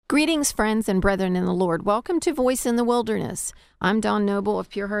Greetings, friends and brethren in the Lord. Welcome to Voice in the Wilderness. I'm Don Noble of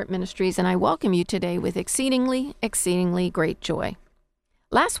Pure Heart Ministries, and I welcome you today with exceedingly, exceedingly great joy.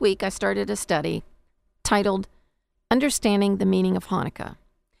 Last week, I started a study titled Understanding the Meaning of Hanukkah.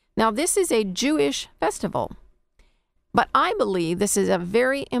 Now, this is a Jewish festival, but I believe this is a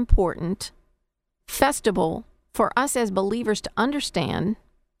very important festival for us as believers to understand,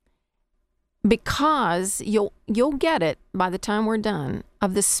 because you'll get it by the time we're done,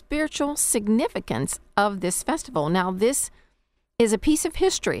 of the spiritual significance of this festival. Now, this is a piece of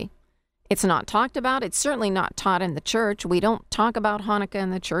history. It's not talked about. It's certainly not taught in the church. We don't talk about Hanukkah in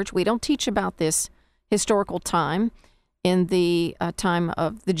the church. We don't teach about this historical time in the time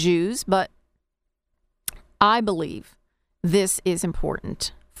of the Jews, but I believe this is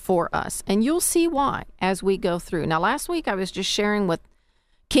important for us, and you'll see why as we go through. Now, last week I was just sharing what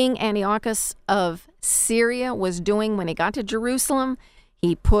King Antiochus of Syria was doing when he got to Jerusalem.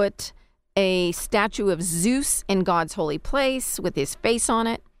 He put a statue of Zeus in God's holy place with his face on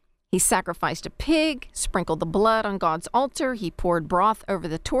it. He sacrificed a pig, sprinkled the blood on God's altar. He poured broth over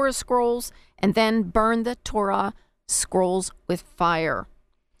the Torah scrolls, and then burned the Torah scrolls with fire.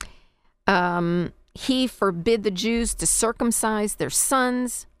 He forbid the Jews to circumcise their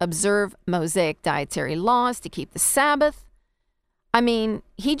sons, observe Mosaic dietary laws, to keep the Sabbath. I mean,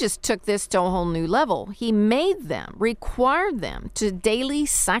 he just took this to a whole new level. He made them, required them to daily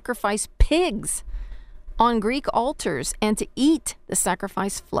sacrifice pigs on Greek altars and to eat the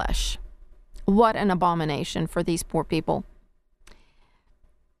sacrificed flesh. What an abomination for these poor people.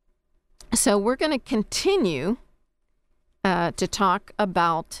 So we're going to continue to talk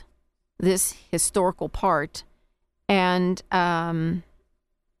about this historical part, and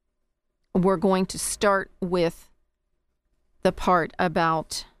we're going to start with the part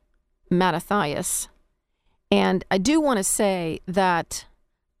about Mattathias. And I do want to say that,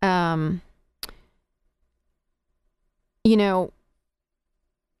 the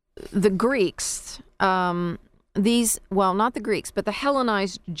Greeks, not the Greeks, but the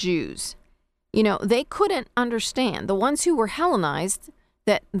Hellenized Jews, they couldn't understand. The ones who were Hellenized,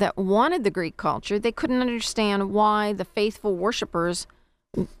 that wanted the Greek culture, they couldn't understand why the faithful worshipers,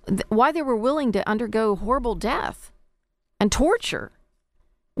 why they were willing to undergo horrible death and torture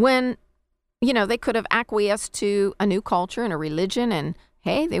when, they could have acquiesced to a new culture and a religion, and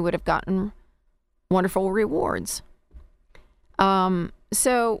hey, they would have gotten wonderful rewards.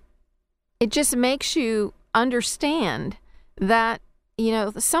 So it just makes you understand that,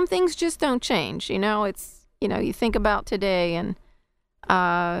 some things just don't change. It's, you think about today and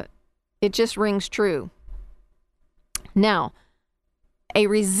it just rings true. Now, a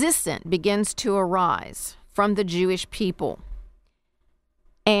resistance begins to arise from the Jewish people.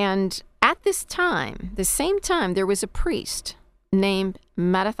 And at this time, the same time, there was a priest named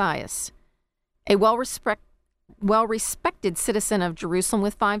Mattathias, a well-respected citizen of Jerusalem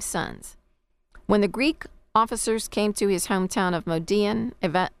with 5 sons. When the Greek officers came to his hometown of Modian,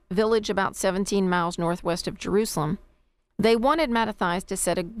 a village about 17 miles northwest of Jerusalem, they wanted Mattathias to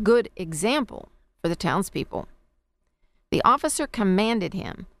set a good example for the townspeople. The officer commanded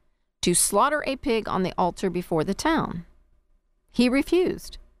him to slaughter a pig on the altar before the town. He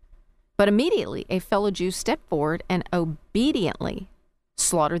refused, but immediately a fellow Jew stepped forward and obediently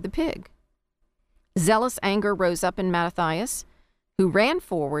slaughtered the pig. Zealous anger rose up in Mattathias, who ran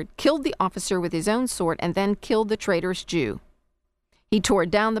forward, killed the officer with his own sword, and then killed the traitorous Jew. He tore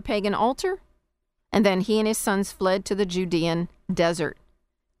down the pagan altar, and then he and his sons fled to the Judean desert,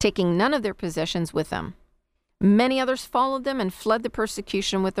 taking none of their possessions with them. Many others followed them and fled the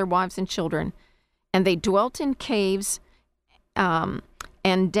persecution with their wives and children, and they dwelt in caves and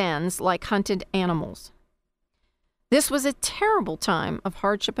dens like hunted animals. This was a terrible time of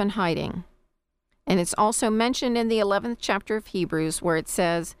hardship and hiding, and it's also mentioned in the 11th chapter of Hebrews, where it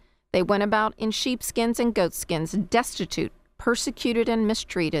says, they went about in sheepskins and goatskins, destitute, persecuted, and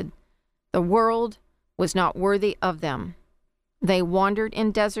mistreated. The world was not worthy of them. They wandered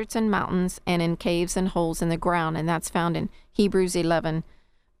in deserts and mountains and in caves and holes in the ground, and that's found in Hebrews 11,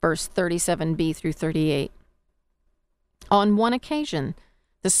 verse 37b through 38. On one occasion,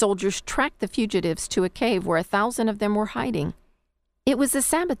 the soldiers tracked the fugitives to a cave where 1,000 of them were hiding. It was the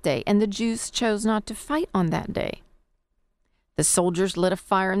Sabbath day, and the Jews chose not to fight on that day. The soldiers lit a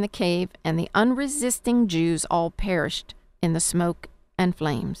fire in the cave, and the unresisting Jews all perished in the smoke and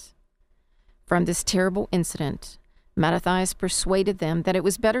flames. From this terrible incident, Mattathias persuaded them that it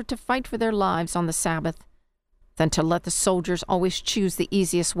was better to fight for their lives on the Sabbath than to let the soldiers always choose the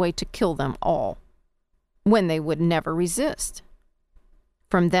easiest way to kill them all, when they would never resist.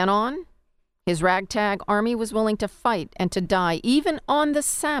 From then on, His ragtag army was willing to fight and to die even on the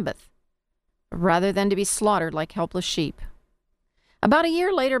Sabbath, rather than to be slaughtered like helpless sheep. About a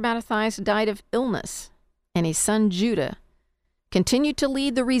year later, Mattathias died of illness, and his son Judah continued to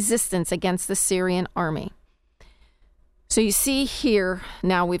lead the resistance against the Syrian army. So you see here,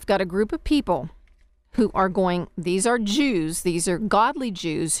 now we've got a group of people who are these are Jews, these are godly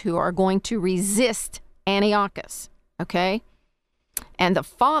Jews who are going to resist Antiochus, okay? And the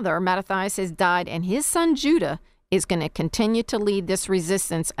father, Mattathias, has died, and his son Judah is going to continue to lead this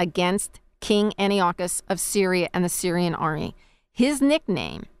resistance against King Antiochus of Syria and the Syrian army. His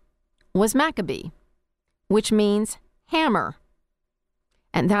nickname was Maccabee, which means hammer.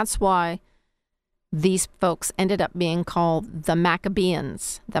 And that's why these folks ended up being called the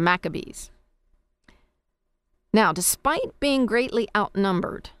Maccabees. Now, despite being greatly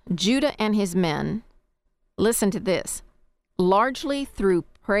outnumbered, Judah and his men, listen to this, largely through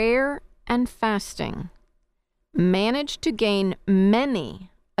prayer and fasting, managed to gain many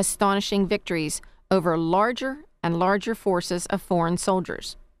astonishing victories over larger and larger forces of foreign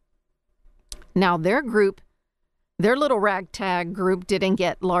soldiers. Now, their little ragtag group didn't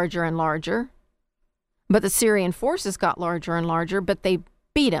get larger and larger, but the Syrian forces got larger and larger, but they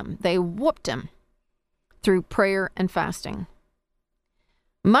beat them, they whooped them through prayer and fasting.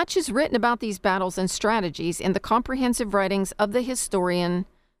 Much is written about these battles and strategies in the comprehensive writings of the historian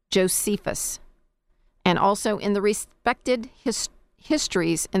Josephus, and also in the respected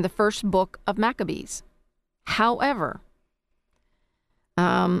histories in the first book of Maccabees. However,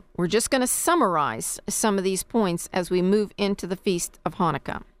 we're just going to summarize some of these points as we move into the Feast of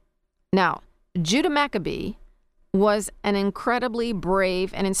Hanukkah. Now, Judah Maccabee was an incredibly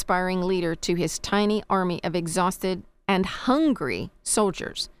brave and inspiring leader to his tiny army of exhausted and hungry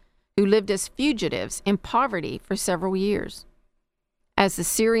soldiers who lived as fugitives in poverty for several years. As the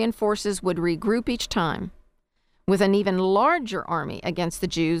Syrian forces would regroup each time with an even larger army against the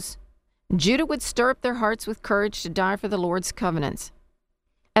Jews, Judah would stir up their hearts with courage to die for the Lord's covenants.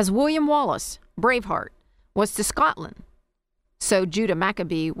 As William Wallace, Braveheart, was to Scotland, so Judah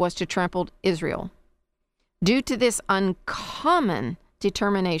Maccabee was to trampled Israel. Due to this uncommon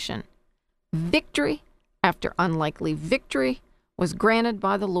determination, victory after unlikely victory was granted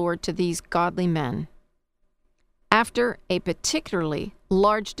by the Lord to these godly men. After a particularly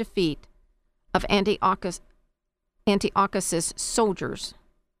large defeat of Antiochus's soldiers,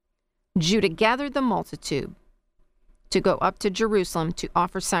 Judah gathered the multitude to go up to Jerusalem to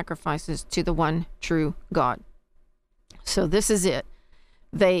offer sacrifices to the one true God. So this is it.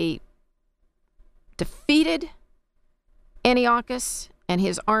 They defeated Antiochus and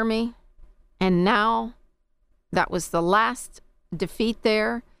his army, and now that was the last defeat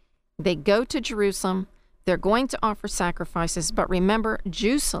there. They go to Jerusalem. They're going to offer sacrifices, but remember,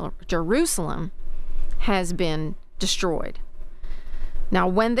 Jerusalem has been destroyed. Now,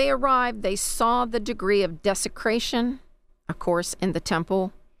 when they arrived, they saw the degree of desecration, of course, in the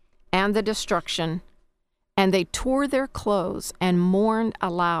temple, and the destruction, and they tore their clothes and mourned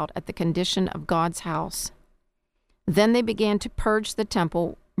aloud at the condition of God's house. Then they began to purge the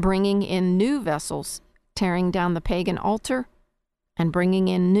temple, bringing in new vessels, tearing down the pagan altar, and bringing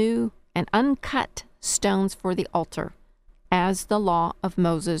in new and uncut stones for the altar, as the law of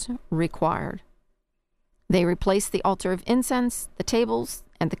Moses required. They replaced the altar of incense, the tables,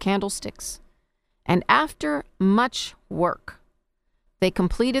 and the candlesticks. And after much work, they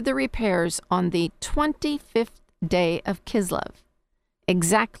completed the repairs on the 25th day of Kislev,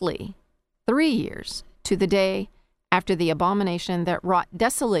 exactly 3 years to the day after the abomination that wrought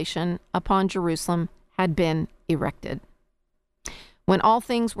desolation upon Jerusalem had been erected. When all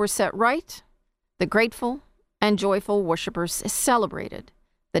things were set right, the grateful and joyful worshipers celebrated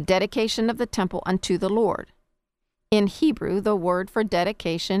the dedication of the temple unto the Lord. In Hebrew, the word for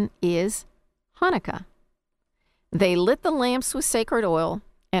dedication is Hanukkah. They lit the lamps with sacred oil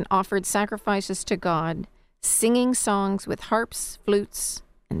and offered sacrifices to God, singing songs with harps, flutes,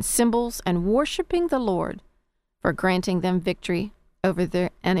 and cymbals, and worshiping the Lord for granting them victory over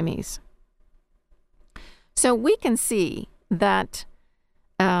their enemies. So we can see that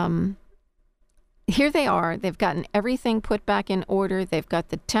here they are. They've gotten everything put back in order. They've got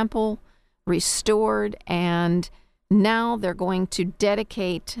the temple restored, and now they're going to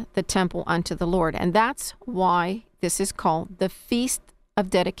dedicate the temple unto the Lord. And that's why this is called the Feast of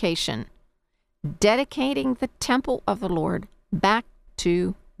Dedication, dedicating the temple of the Lord back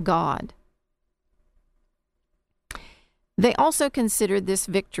to God. They also considered this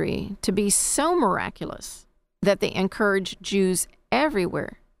victory to be so miraculous that they encouraged Jews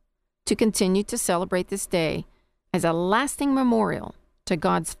everywhere to continue to celebrate this day as a lasting memorial to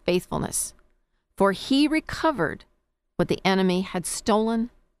God's faithfulness for he recovered what the enemy had stolen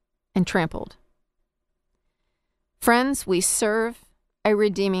and trampled. Friends, we serve a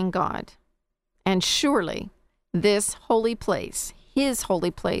redeeming God, and surely this holy place, his holy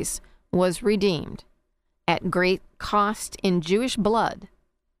place, was redeemed at great cost in Jewish blood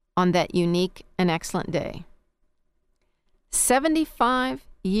on that unique and excellent day. 75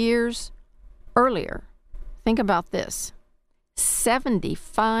 years earlier, think about this,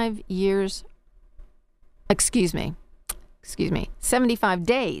 75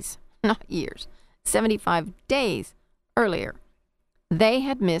 days, not years, 75 days earlier, they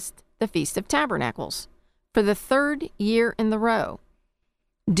had missed the Feast of Tabernacles for the third year in the row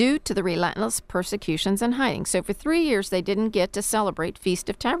due to the relentless persecutions and hiding. So for 3 years, they didn't get to celebrate Feast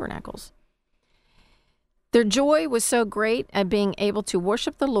of Tabernacles. Their joy was so great at being able to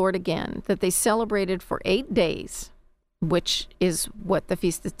worship the Lord again that they celebrated for 8 days, which is what the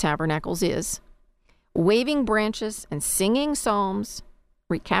Feast of Tabernacles is, waving branches and singing psalms,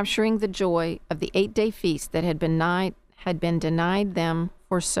 recapturing the joy of the 8-day feast that had been denied them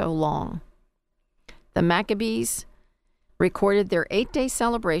for so long. The Maccabees recorded their 8-day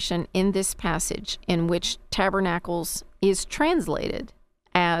celebration in this passage, in which Tabernacles is translated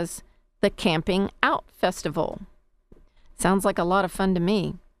as the Camping Out Festival. Sounds like a lot of fun to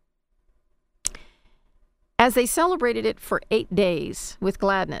me. As they celebrated it for 8 days with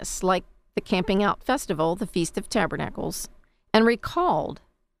gladness, like the Camping Out Festival, the Feast of Tabernacles, and recalled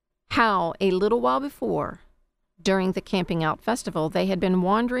how a little while before, during the Camping Out Festival, they had been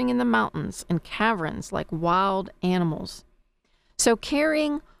wandering in the mountains and caverns like wild animals. So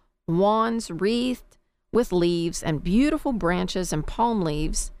carrying wands wreathed with leaves and beautiful branches and palm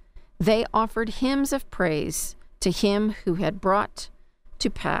leaves, they offered hymns of praise to him who had brought to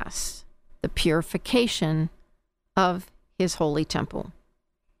pass the purification of his holy temple.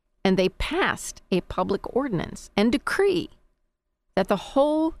 And they passed a public ordinance and decree that the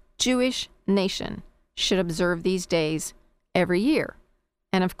whole Jewish nation should observe these days every year.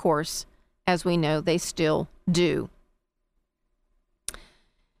 And of course, as we know, they still do.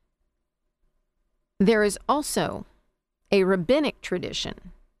 There is also a rabbinic tradition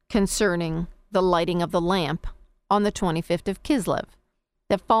concerning the lighting of the lamp on the 25th of Kislev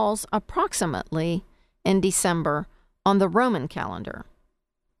that falls approximately in December on the Roman calendar,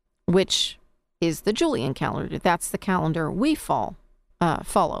 which is the Julian calendar. That's the calendar we follow.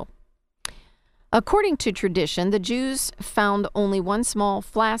 According to tradition, the Jews found only one small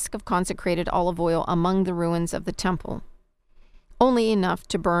flask of consecrated olive oil among the ruins of the temple, only enough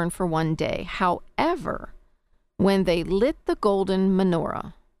to burn for 1 day. However, when they lit the golden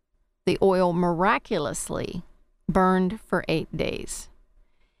menorah, the oil miraculously burned for 8 days.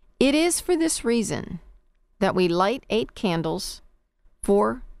 It is for this reason that we light 8 candles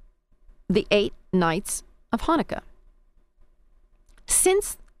for the 8 nights of Hanukkah.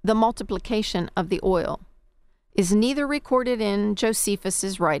 Since the multiplication of the oil is neither recorded in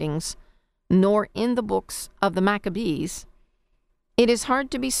Josephus's writings nor in the books of the Maccabees, it is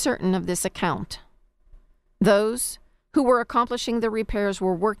hard to be certain of this account. Those who were accomplishing the repairs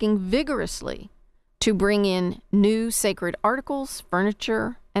were working vigorously to bring in new sacred articles,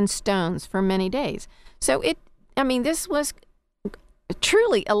 furniture, and stones for many days. So this was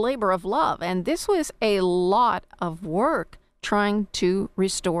truly a labor of love, and this was a lot of work trying to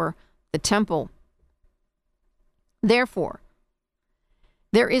restore the temple. Therefore,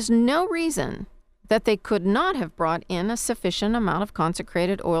 there is no reason that they could not have brought in a sufficient amount of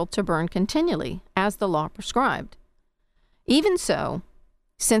consecrated oil to burn continually, as the law prescribed. Even so,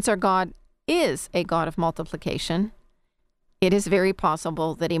 since our God is a God of multiplication, it is very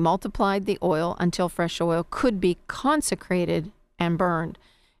possible that he multiplied the oil until fresh oil could be consecrated and burned.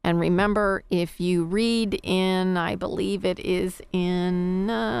 And remember, if you read in, I believe it is in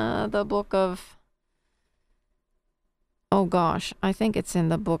the book of, I think it's in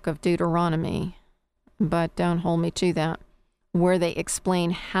the book of Deuteronomy, but don't hold me to that, where they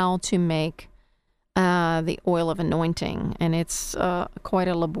explain how to make the oil of anointing. And it's quite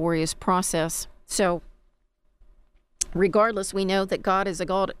a laborious process. So regardless, we know that God is a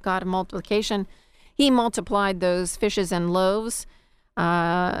God of multiplication. He multiplied those fishes and loaves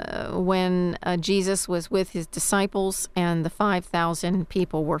when Jesus was with his disciples, and the 5,000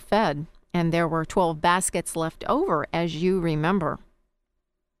 people were fed, and there were 12 baskets left over, as you remember.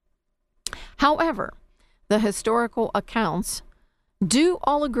 However, the historical accounts do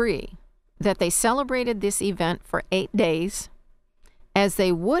all agree that they celebrated this event for 8 days, as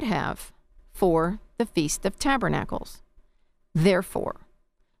they would have for the Feast of Tabernacles. Therefore,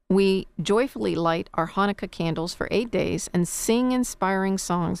 we joyfully light our Hanukkah candles for 8 days and sing inspiring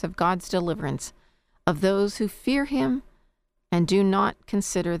songs of God's deliverance of those who fear him and do not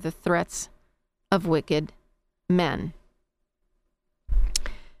consider the threats of wicked men.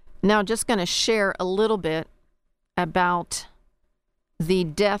 Now, just going to share a little bit about the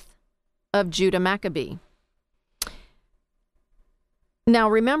death of Judah Maccabee. Now,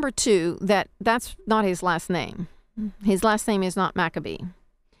 remember, too, that that's not his last name. His last name is not Maccabee.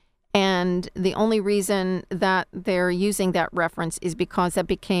 And the only reason that they're using that reference is because that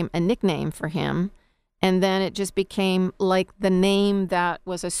became a nickname for him. And then it just became like the name that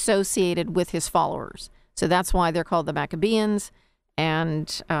was associated with his followers. So that's why they're called the Maccabeans.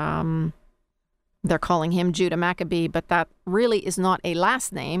 And they're calling him Judah Maccabee. But that really is not a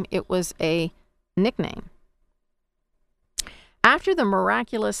last name. It was a nickname. After the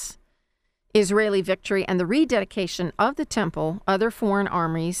miraculous Israeli victory and the rededication of the temple, other foreign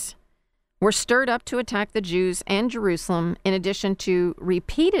armies were stirred up to attack the Jews and Jerusalem, in addition to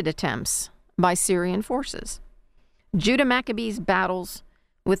repeated attempts by Syrian forces. Judah Maccabee's battles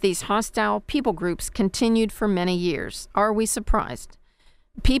with these hostile people groups continued for many years. Are we surprised?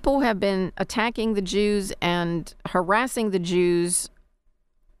 People have been attacking the Jews and harassing the Jews.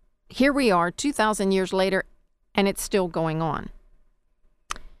 Here we are, 2,000 years later, and it's still going on.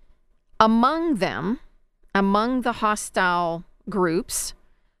 Among them, among the hostile groups,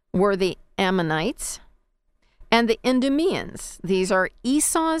 were the Ammonites and the Idumeans. These are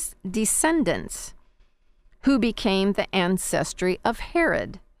Esau's descendants who became the ancestry of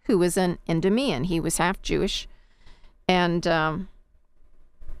Herod, who was an Idumean. He was half Jewish and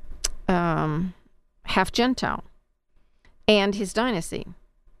half Gentile, and his dynasty.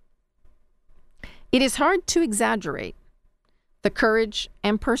 It is hard to exaggerate the courage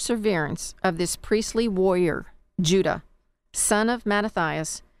and perseverance of this priestly warrior, Judah, son of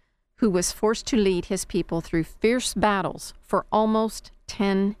Mattathias, who was forced to lead his people through fierce battles for almost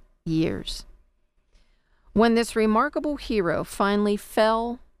 10 years. When this remarkable hero finally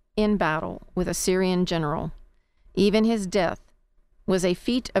fell in battle with a Syrian general, even his death was a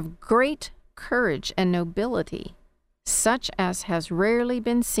feat of great courage and nobility, such as has rarely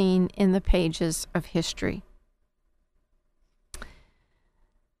been seen in the pages of history.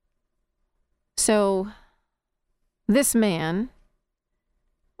 So, this man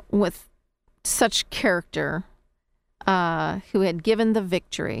with such character, who had given the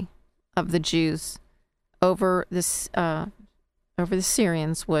victory of the Jews over the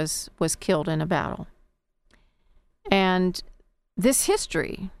Syrians, was killed in a battle. And this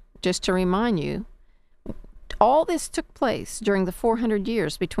history, just to remind you, all this took place during the 400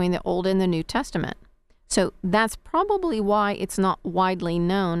 years between the Old and the New Testament. So that's probably why it's not widely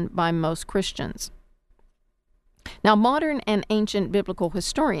known by most Christians. Now, modern and ancient biblical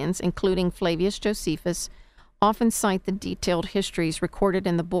historians, including Flavius Josephus, often cite the detailed histories recorded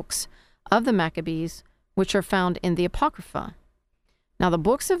in the books of the Maccabees, which are found in the Apocrypha. Now, the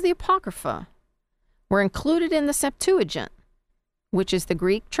books of the Apocrypha were included in the Septuagint, which is the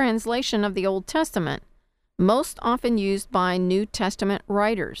Greek translation of the Old Testament, most often used by New Testament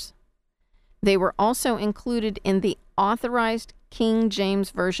writers. They were also included in the authorized King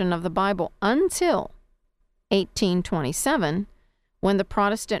James Version of the Bible until 1827, when the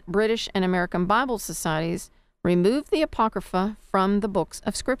Protestant British and American Bible Societies removed the Apocrypha from the books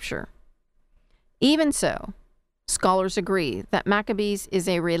of Scripture. Even so, scholars agree that Maccabees is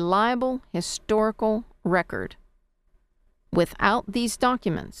a reliable historical record. Without these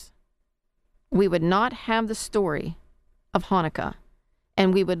documents, we would not have the story of Hanukkah,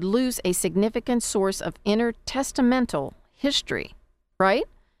 and we would lose a significant source of intertestamental history, right?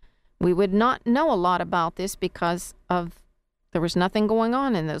 We would not know a lot about this because there was nothing going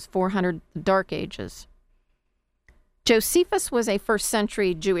on in those 400 dark ages. Josephus was a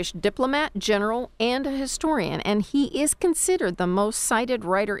first-century Jewish diplomat, general, and a historian, and he is considered the most cited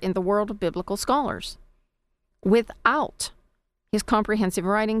writer in the world of biblical scholars. Without his comprehensive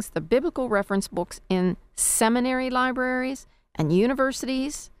writings, the biblical reference books in seminary libraries and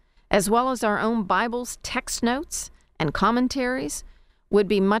universities, as well as our own Bible's text notes and commentaries, would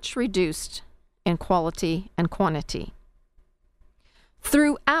be much reduced in quality and quantity.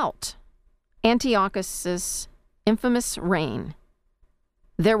 Throughout Antiochus's infamous reign,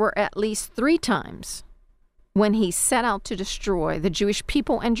 there were at least 3 times when he set out to destroy the Jewish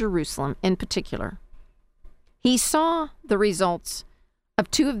people and Jerusalem in particular. He saw the results of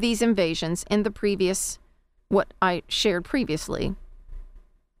 2 of these invasions in what I shared previously.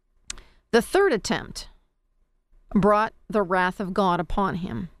 The 3rd attempt brought the wrath of God upon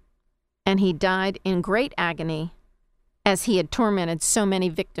him, and he died in great agony as he had tormented so many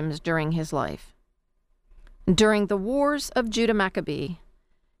victims during his life. During the wars of Judah Maccabee,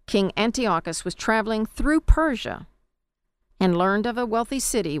 King Antiochus was traveling through Persia and learned of a wealthy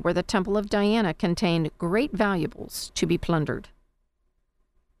city where the temple of Diana contained great valuables to be plundered.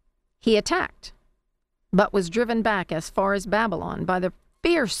 He attacked, but was driven back as far as Babylon by the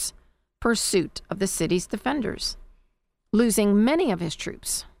fierce pursuit of the city's defenders, losing many of his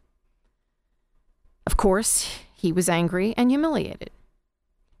troops. Of course, he was angry and humiliated.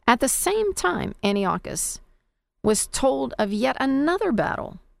 At the same time, Antiochus was told of yet another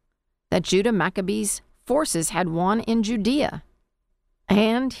battle that Judah Maccabees' forces had won in Judea,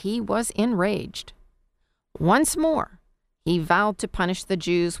 and he was enraged. Once more, he vowed to punish the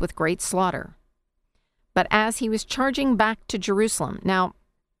Jews with great slaughter. But as he was charging back to Jerusalem, now,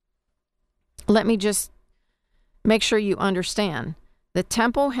 let me just make sure you understand, the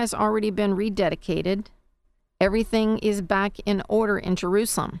temple has already been rededicated. Everything is back in order in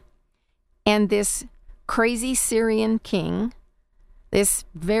Jerusalem. And this crazy Syrian king, this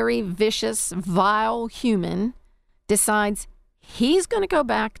very vicious, vile human, decides he's going to go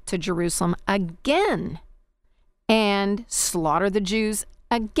back to Jerusalem again and slaughter the Jews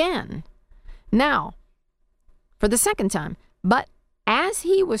again. Now, for the second time. But as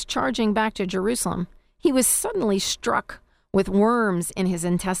he was charging back to Jerusalem, he was suddenly struck with worms in his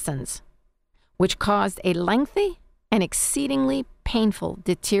intestines, which caused a lengthy and exceedingly painful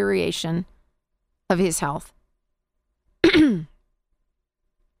deterioration of his health.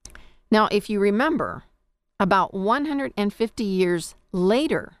 Now, if you remember, about 150 years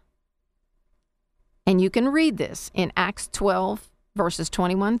later, and you can read this in Acts 12, verses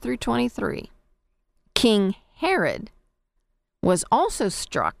 21 through 23, King Herod was also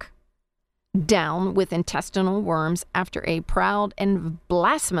struck down with intestinal worms after a proud and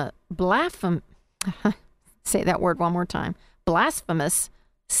say that word one more time, blasphemous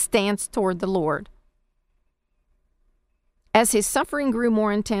stance toward the Lord. As his suffering grew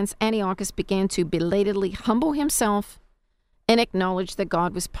more intense, Antiochus began to belatedly humble himself and acknowledge that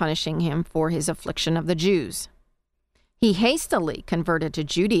God was punishing him for his affliction of the Jews. He hastily converted to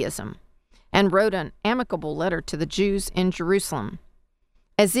Judaism and wrote an amicable letter to the Jews in Jerusalem,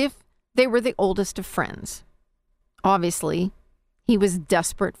 as if they were the oldest of friends. Obviously, he was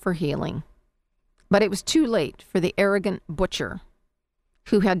desperate for healing, but it was too late for the arrogant butcher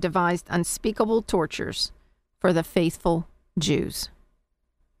who had devised unspeakable tortures for the faithful Jews.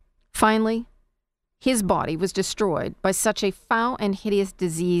 Finally, his body was destroyed by such a foul and hideous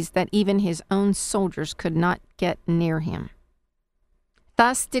disease that even his own soldiers could not get near him.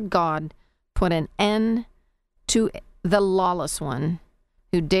 Thus did God put an end to the lawless one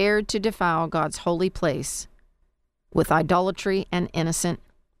who dared to defile God's holy place with idolatry and innocent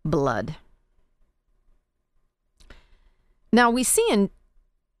blood. Now we see in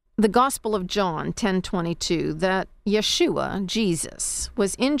the Gospel of John 10:22 that Yeshua, Jesus,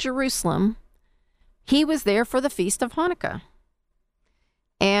 was in Jerusalem. He was there for the Feast of Hanukkah.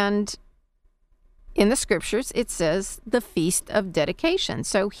 And in the scriptures, it says the Feast of Dedication.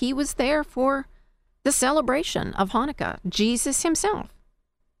 So he was there for the celebration of Hanukkah, Jesus himself.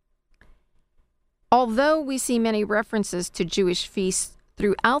 Although we see many references to Jewish feasts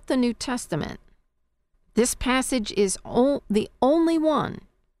throughout the New Testament, this passage is the only one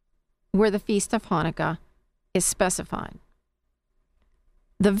where the Feast of Hanukkah is specified.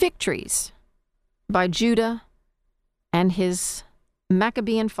 The victories by Judah and his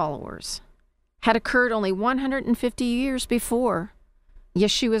Maccabean followers had occurred only 150 years before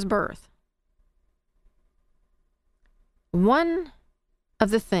Yeshua's birth. One of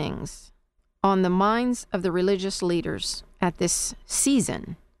the things on the minds of the religious leaders at this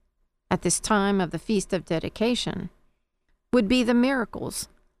season, at this time of the Feast of Dedication, would be the miracles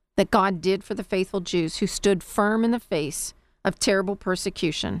that God did for the faithful Jews who stood firm in the face of terrible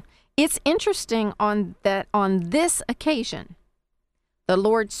persecution. It's interesting that on this occasion, the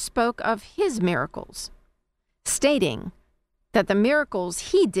Lord spoke of his miracles, stating that the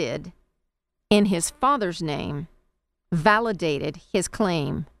miracles he did in his Father's name validated his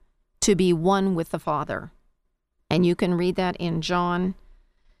claim to be one with the Father. And you can read that in John,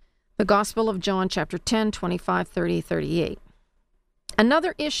 the Gospel of John, chapter 10, 25, 30, 38.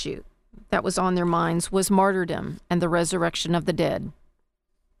 Another issue that was on their minds was martyrdom and the resurrection of the dead.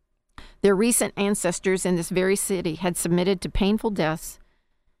 Their recent ancestors in this very city had submitted to painful deaths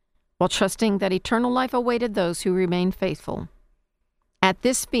while trusting that eternal life awaited those who remained faithful. At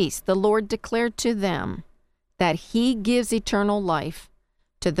this feast, the Lord declared to them that he gives eternal life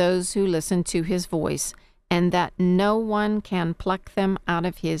to those who listen to his voice, and that no one can pluck them out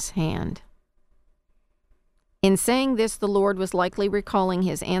of his hand. In saying this, the Lord was likely recalling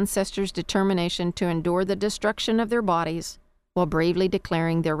his ancestors' determination to endure the destruction of their bodies while bravely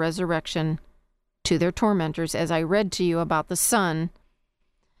declaring their resurrection to their tormentors, as I read to you about the son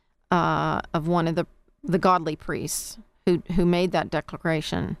of one of the godly priests who made that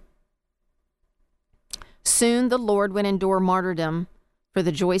declaration. Soon the Lord would endure martyrdom for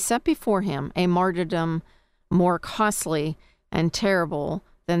the joy set before him, a martyrdom more costly and terrible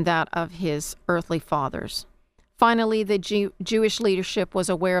than that of his earthly fathers. Finally, the Jewish leadership was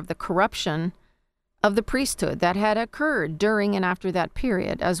aware of the corruption of the priesthood that had occurred during and after that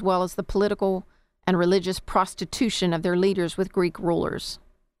period, as well as the political and religious prostitution of their leaders with Greek rulers.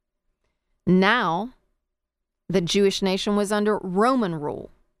 Now, the Jewish nation was under Roman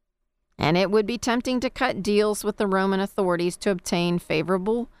rule, and it would be tempting to cut deals with the Roman authorities to obtain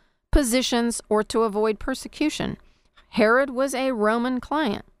favorable positions or to avoid persecution. Herod was a Roman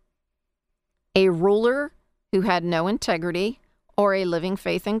client, a ruler who had no integrity or a living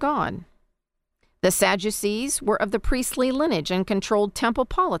faith in God. The Sadducees were of the priestly lineage and controlled temple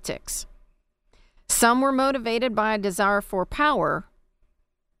politics. Some were motivated by a desire for power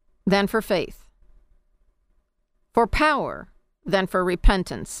than for faith, for power than for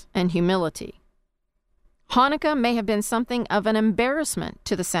repentance and humility. Hanukkah may have been something of an embarrassment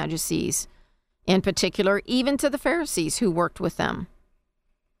to the Sadducees, in particular, even to the Pharisees who worked with them.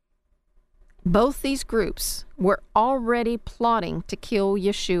 Both these groups were already plotting to kill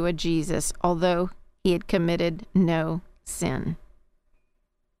Yeshua Jesus, although he had committed no sin.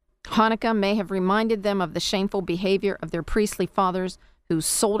 Hanukkah may have reminded them of the shameful behavior of their priestly fathers who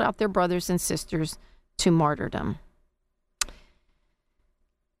sold out their brothers and sisters to martyrdom.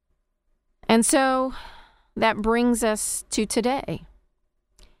 And so that brings us to today.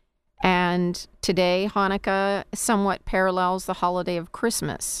 And today, Hanukkah somewhat parallels the holiday of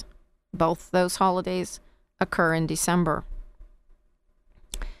Christmas. Both those holidays occur in December.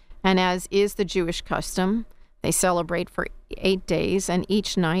 And as is the Jewish custom, they celebrate for 8 days, and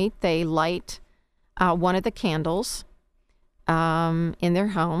each night they light one of the candles in their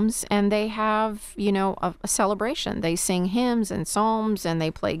homes, and they have, a celebration. They sing hymns and psalms, and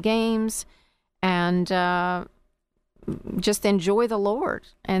they play games, and just enjoy the Lord.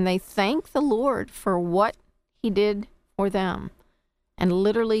 And they thank the Lord for what he did for them, and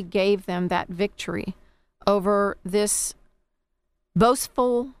literally gave them that victory over this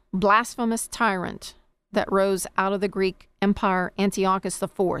boastful, blasphemous tyrant that rose out of the Greek Empire, Antiochus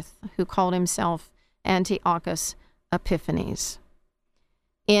IV, who called himself Antiochus Epiphanes.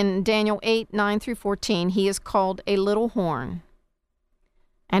 In Daniel 8:9-14, he is called a little horn.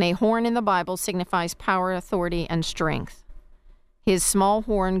 And a horn in the Bible signifies power, authority, and strength. His small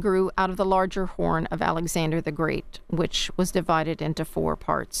horn grew out of the larger horn of Alexander the Great, which was divided into 4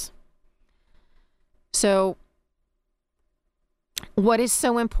 parts. So, what is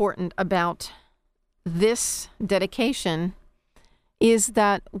so important about this dedication is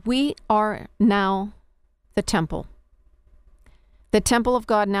that we are now the temple. The temple of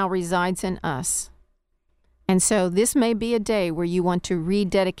God now resides in us. And so this may be a day where you want to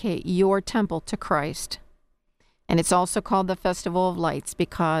rededicate your temple to Christ. And it's also called the Festival of Lights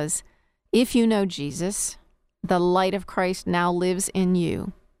because if you know Jesus, the light of Christ now lives in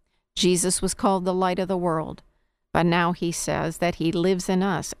you. Jesus was called the light of the world, but now he says that he lives in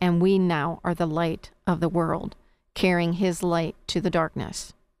us, and we now are the light of the world, carrying his light to the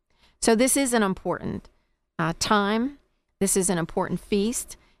darkness. So this is an important time. This is an important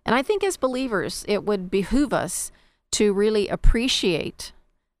feast. And I think as believers, it would behoove us to really appreciate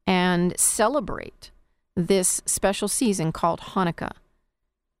and celebrate this special season called Hanukkah,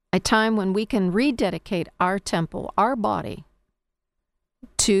 a time when we can rededicate our temple, our body,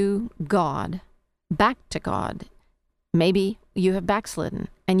 to God, back to God. Maybe you have backslidden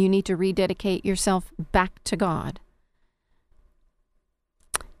and you need to rededicate yourself back to God.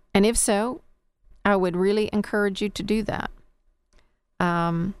 And if so, I would really encourage you to do that.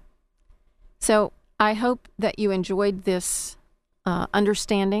 So I hope that you enjoyed this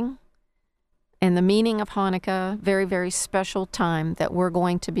understanding and the meaning of Hanukkah, very, very special time that we're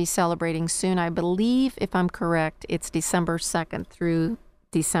going to be celebrating soon. I believe, if I'm correct, it's December 2nd through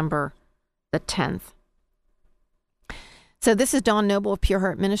December the 10th. So this is Dawn Noble of Pure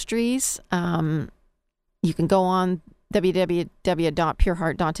Heart Ministries. You can go on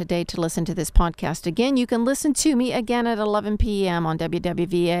www.pureheart.today to listen to this podcast again. You can listen to me again at 11 p.m. on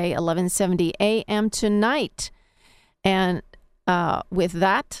WWVA 1170 a.m. tonight. And with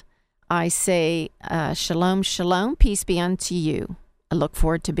that, I say shalom, shalom, peace be unto you. I look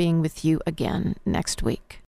forward to being with you again next week.